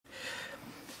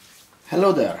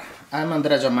Hello there, I'm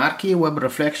Andrea Giammarchi, Web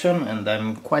Reflection, and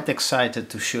I'm quite excited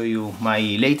to show you my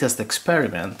latest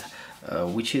experiment,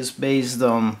 which is based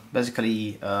on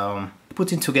basically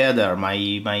putting together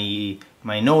my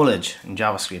knowledge in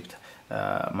JavaScript.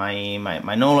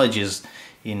 My knowledge is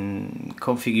in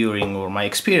configuring, or my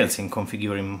experience in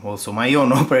configuring also my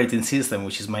own operating system,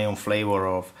 which is my own flavor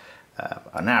of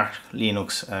an Arch,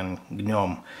 Linux and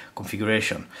GNOME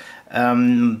configuration.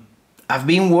 I've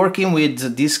been working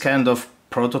with this kind of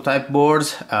prototype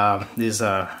boards. This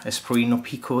Espruino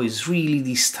Pico is really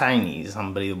this tiny. It's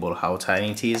unbelievable how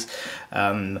tiny it is.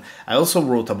 I also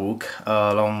wrote a book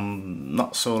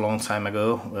not so long time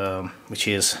ago, which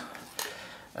is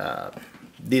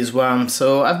this one.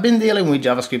 So I've been dealing with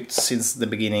JavaScript since the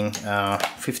beginning,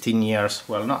 15 years.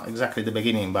 Well, not exactly the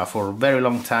beginning, but for a very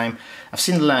long time. I've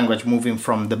seen the language moving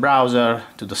from the browser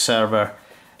to the server,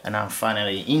 and now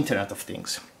finally Internet of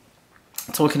Things.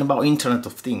 Talking about Internet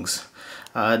of Things,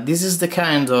 this is the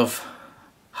kind of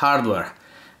hardware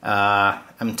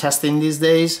I'm testing these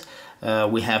days.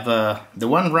 We have the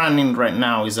one running right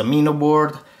now is a Mino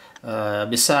board.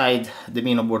 Beside the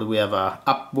Mino board we have a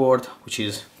app board, which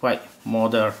is quite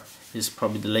modern. It's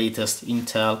probably the latest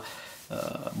Intel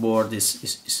board.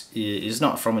 Is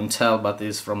not from Intel, but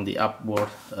is from the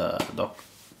appboard.com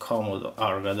or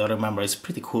 .org. I don't remember. It's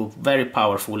pretty cool, very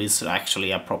powerful. It's actually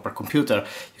a proper computer.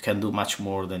 You can do much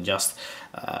more than just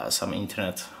some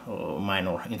internet or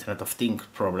minor Internet of Things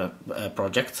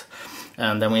project.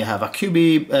 And then we have a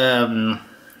QB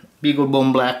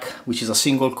BeagleBone Black, which is a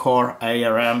single core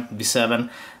ARM V7,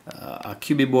 a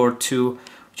QB board 2,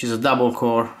 which is a double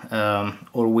core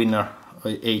all-winner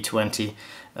A20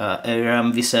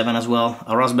 ARM V7 as well,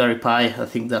 a Raspberry Pi, I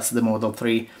think that's the Model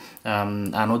 3,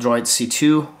 an Odroid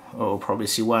C2 or probably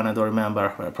C1, I don't remember,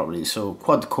 probably. So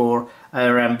quad core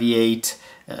ARM V8,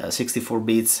 64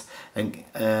 bits, and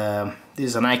this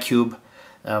is an iCube.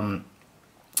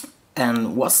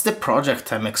 And what's the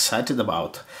project I'm excited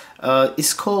about?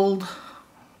 It's called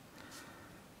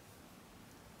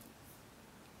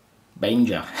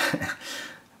B.E.N.J.A.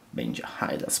 B.E.N.J.A.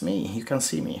 Hi, that's me. You can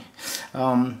see me.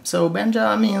 So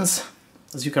B.E.N.J.A. means,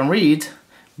 as you can read,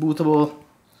 bootable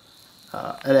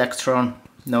Electron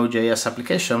node.js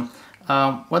application.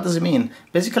 What does it mean?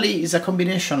 Basically, it's a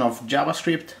combination of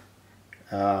JavaScript,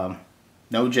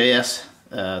 node.js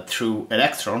through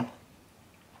Electron,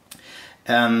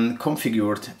 and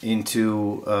configured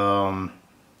into an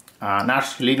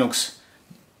Arch Linux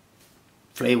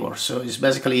flavor. So it's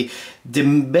basically the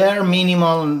bare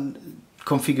minimal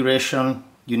configuration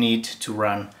you need to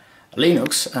run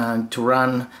Linux and to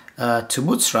run to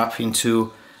bootstrap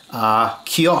into a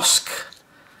KIOSK,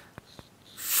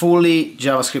 fully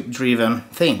JavaScript driven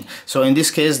thing. So in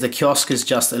this case the KIOSK is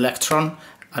just Electron,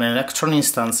 an Electron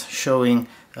instance showing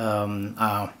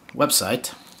a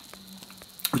website,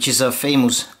 which is a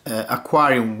famous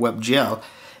aquarium WebGL,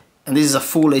 and this is a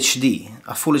full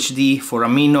HD for a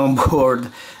Mino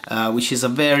board, which is a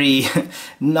very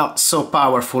not so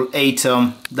powerful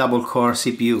Atom double core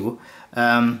CPU,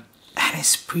 and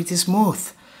it's pretty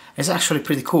smooth. It's actually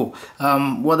pretty cool.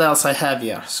 What else I have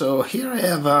here? So here I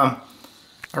have a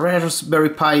Raspberry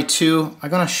Pi 2. I'm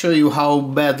gonna show you how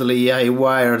badly I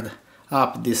wired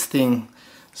up this thing.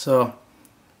 So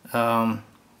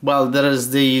well, there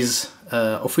is this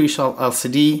official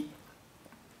LCD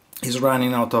is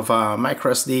running out of a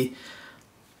micro SD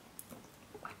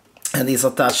and is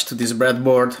attached to this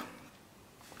breadboard.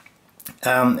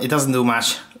 It doesn't do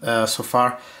much so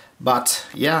far, but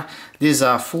yeah, this is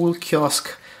a full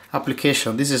KIOSK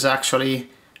application. This is actually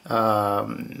a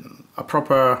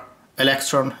proper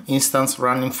Electron instance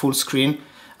running full screen.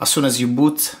 As soon as you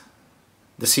boot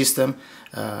the system,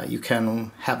 you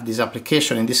can have this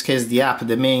application. In this case, the app,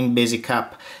 the main basic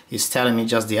app, is telling me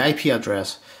just the IP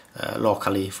address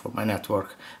locally for my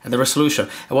network and the resolution.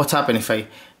 And what happens if I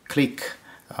click?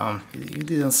 You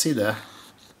didn't see that.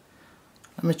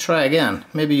 Let me try again.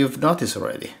 Maybe you've noticed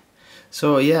already.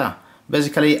 So yeah,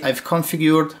 basically I've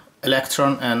configured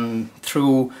Electron, and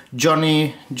through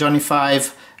Johnny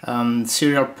 5,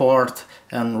 serialport,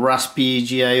 and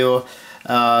RaspiGIO,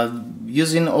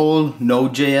 using all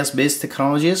node.js based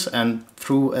technologies, and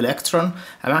through Electron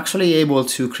I'm actually able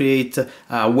to create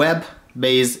a web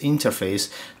based interface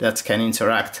that can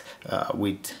interact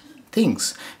with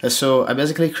things. So I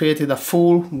basically created a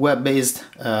full web based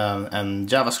and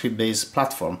JavaScript based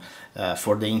platform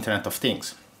for the Internet of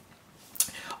Things.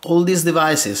 All these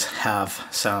devices have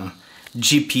some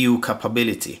GPU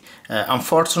capability.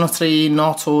 Unfortunately,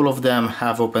 not all of them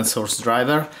have open source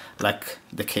driver, like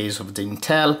the case of the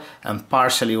Intel and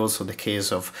partially also the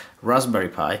case of Raspberry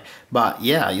Pi. But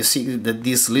yeah, you see that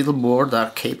these little boards are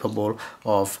capable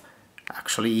of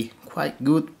actually quite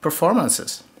good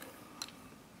performances.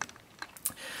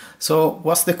 So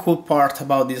what's the cool part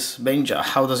about this B.E.N.J.A?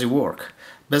 How does it work?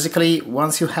 Basically,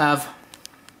 once you have,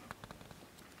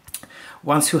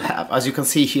 as you can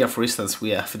see here, for instance,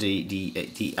 we have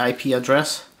the IP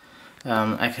address.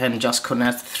 I can just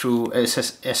connect through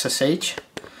SSH.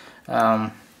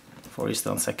 For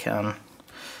instance, I can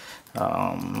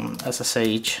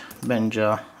SSH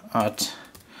B.E.N.J.A at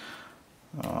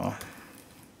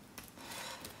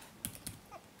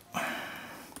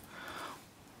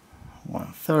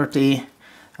 130,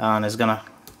 and it's gonna,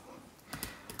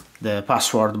 the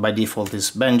password by default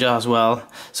is B.E.N.J.A as well.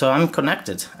 So I'm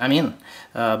connected, I'm in.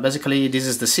 Basically, this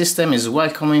is the system, is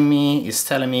welcoming me, is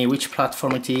telling me which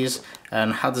platform it is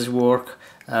and how does it work.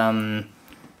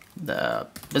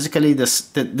 Basically, the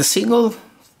single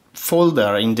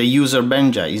folder in the user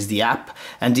B.E.N.J.A is the app,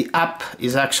 and the app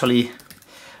is actually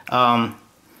a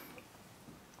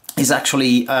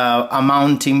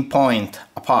mounting point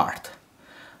apart.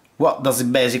 What does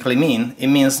it basically mean? It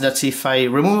means that if I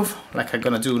remove, like I'm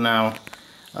gonna do now,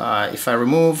 if I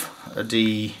remove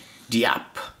the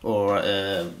app, or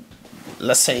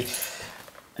let's say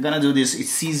I'm gonna do this,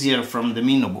 it's easier from the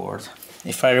Mino board.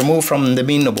 If I remove from the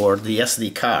Mino board the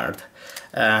SD card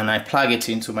and I plug it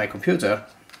into my computer,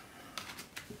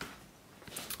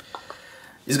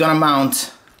 it's gonna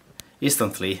mount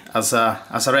instantly as a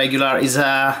regular, is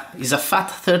a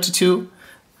FAT32.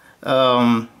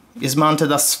 Is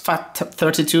mounted as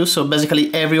FAT32, so basically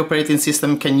every operating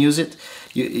system can use it.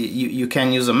 You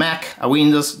can use a Mac, a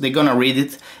Windows, they're gonna read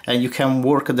it, and you can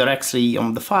work directly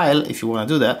on the file if you want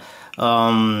to do that,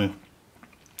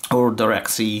 or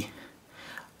directly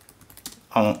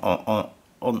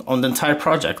on the entire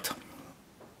project.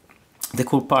 The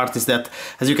cool part is that,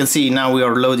 as you can see, now we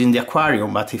are loading the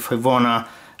aquarium, but if I wanna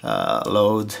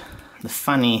load the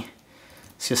funny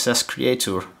CSS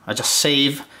creator, I just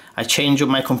save, I change on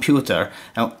my computer,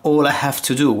 and all I have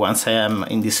to do once I am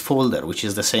in this folder, which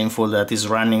is the same folder that is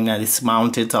running and it's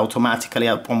mounted automatically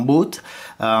upon boot,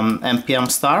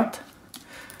 npm start,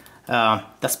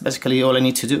 that's basically all I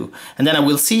need to do. And then I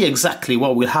will see exactly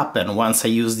what will happen once I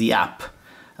use the app,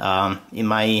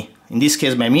 in this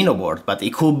case my Mino board, but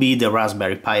it could be the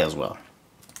Raspberry Pi as well.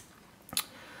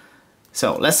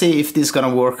 So let's see if this is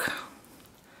gonna work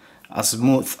as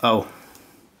smooth. Oh,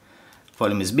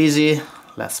 volume is busy.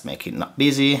 Let's make it not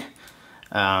busy.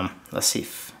 Let's see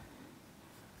if,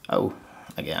 oh,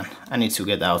 again, I need to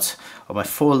get out of my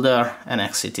folder and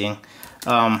exiting.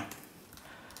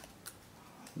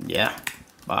 Yeah,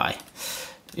 bye.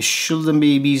 It shouldn't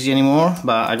be busy anymore,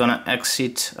 but I'm gonna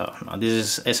exit. Oh, no,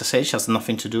 this is SSH, has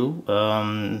nothing to do.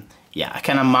 Yeah, I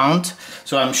can mount,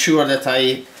 so I'm sure that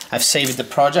I've saved the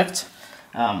project.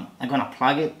 I'm gonna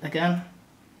plug it again.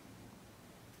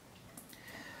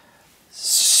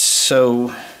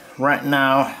 So right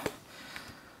now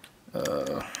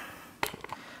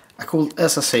I could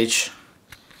SSH,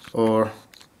 or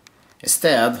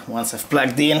instead, once I've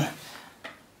plugged in,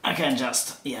 I can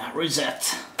just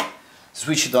reset,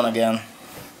 switch it on again.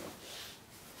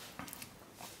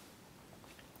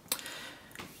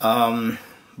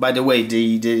 By the way,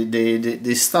 the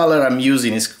installer I'm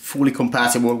using is fully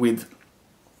compatible with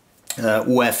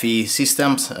UEFI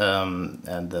systems,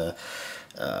 and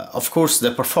of course,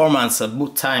 the performance at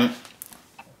boot time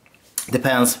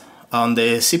depends on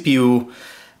the CPU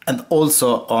and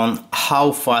also on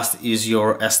how fast is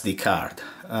your SD card.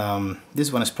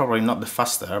 This one is probably not the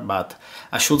faster, but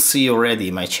I should see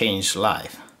already my change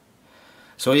live.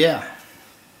 So yeah,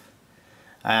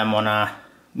 I am on a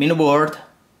Mino board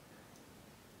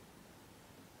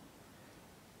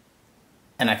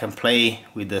and I can play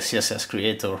with the CSS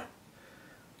creator.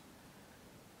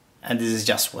 And this is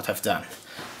just what I've done.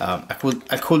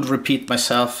 I could repeat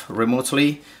myself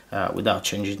remotely without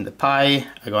changing the Pi.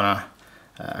 I'm gonna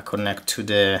connect to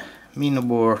the Mino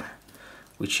board,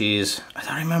 which is, I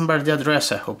don't remember the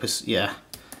address, I hope it's, yeah.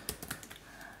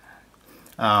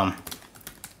 And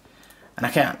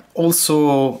I can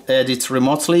also edit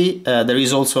remotely. There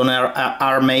is also an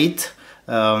rmate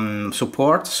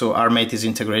support, so rmate is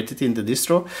integrated in the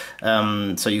distro,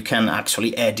 so you can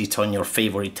actually edit on your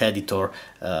favorite editor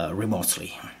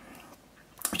remotely,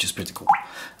 which is pretty cool.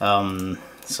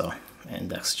 So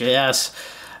index.js,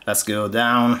 let's go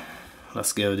down,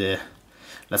 let's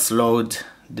load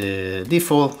the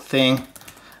default thing.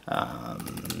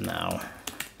 Now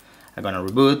I'm gonna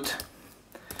reboot,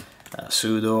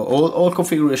 sudo. All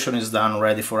configuration is done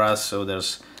ready for us, so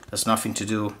there's nothing to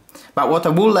do. But what I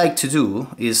would like to do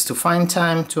is to find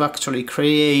time to actually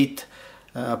create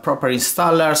proper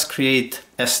installers, create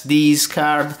SDs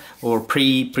card or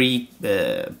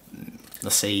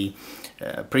let's say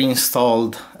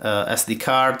pre-installed SD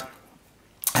card,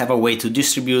 have a way to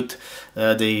distribute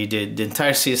the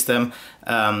entire system,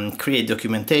 create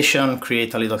documentation,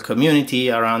 create a little community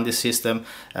around the system,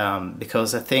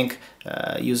 because I think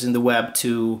using the web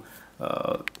to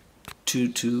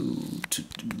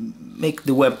make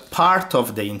the web part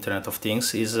of the Internet of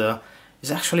Things is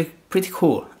actually pretty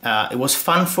cool. It was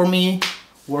fun for me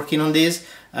working on this.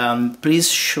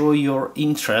 Please show your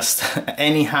interest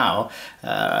anyhow,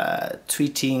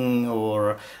 tweeting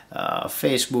or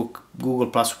Facebook,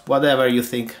 Google+, whatever you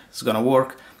think is gonna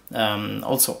work.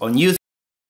 Also on YouTube.